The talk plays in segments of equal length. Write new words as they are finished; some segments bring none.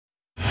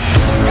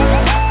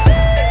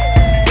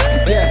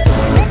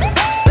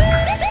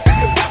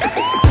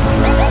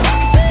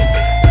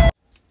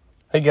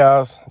Hey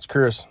guys, it's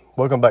Chris.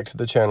 Welcome back to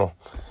the channel.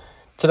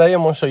 Today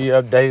I'm going to show you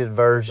an updated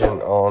version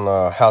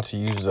on how to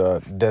use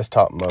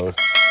desktop mode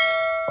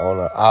on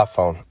an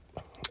iPhone.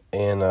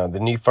 And the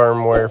new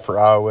firmware for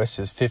iOS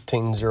is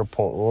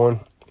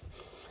 15.0.1.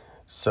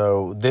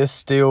 So this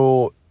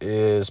still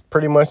is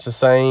pretty much the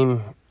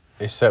same,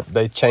 except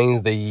they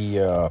changed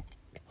the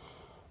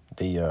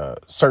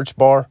search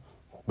bar.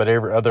 But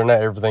other than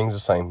that, everything's the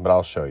same, but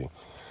I'll show you.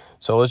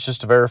 So let's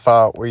just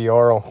verify where you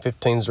are on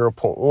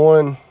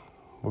 15.0.1.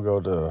 We'll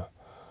go to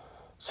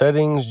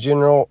Settings,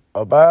 General,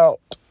 About,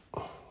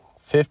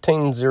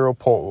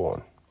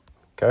 15.0.1.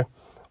 Okay,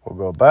 we'll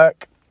go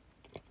back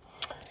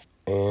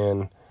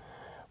and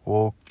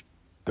we'll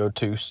go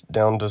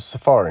down to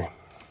Safari.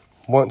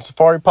 Once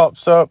Safari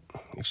pops up,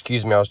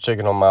 excuse me, I was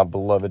checking on my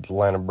beloved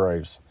Atlanta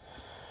Braves.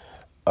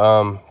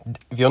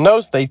 If you'll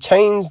notice, they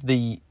changed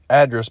the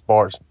address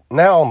bars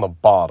now on the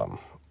bottom.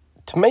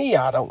 To me,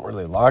 I don't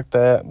really like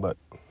that, but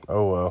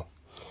oh well.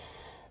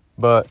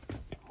 But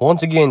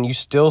once again, you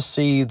still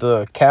see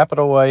the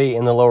capital A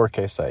and the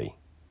lowercase a.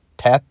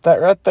 Tap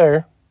that right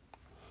there.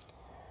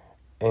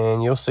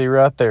 And you'll see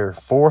right there,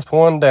 fourth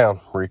one down,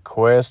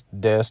 request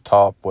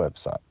desktop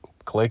website.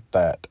 Click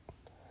that.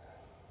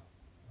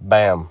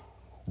 Bam.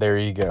 There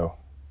you go.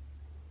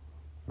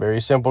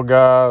 Very simple,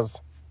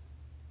 guys.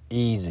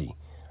 Easy.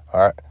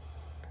 All right.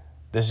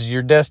 This is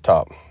your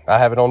desktop. I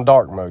have it on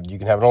dark mode. You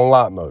can have it on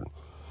light mode.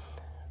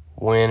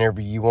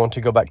 Whenever you want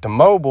to go back to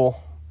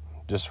mobile,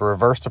 just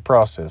reverse the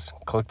process.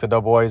 Click the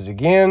double A's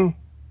again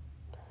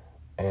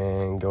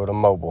and go to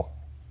mobile.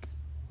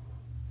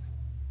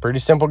 Pretty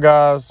simple,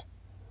 guys.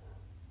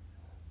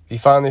 If you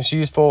find this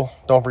useful,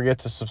 don't forget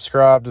to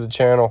subscribe to the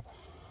channel,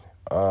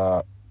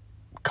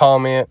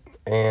 comment,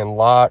 and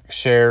like,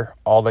 share,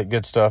 all that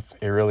good stuff.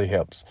 It really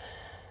helps.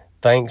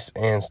 Thanks,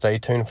 and stay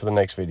tuned for the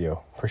next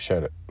video.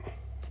 Appreciate it.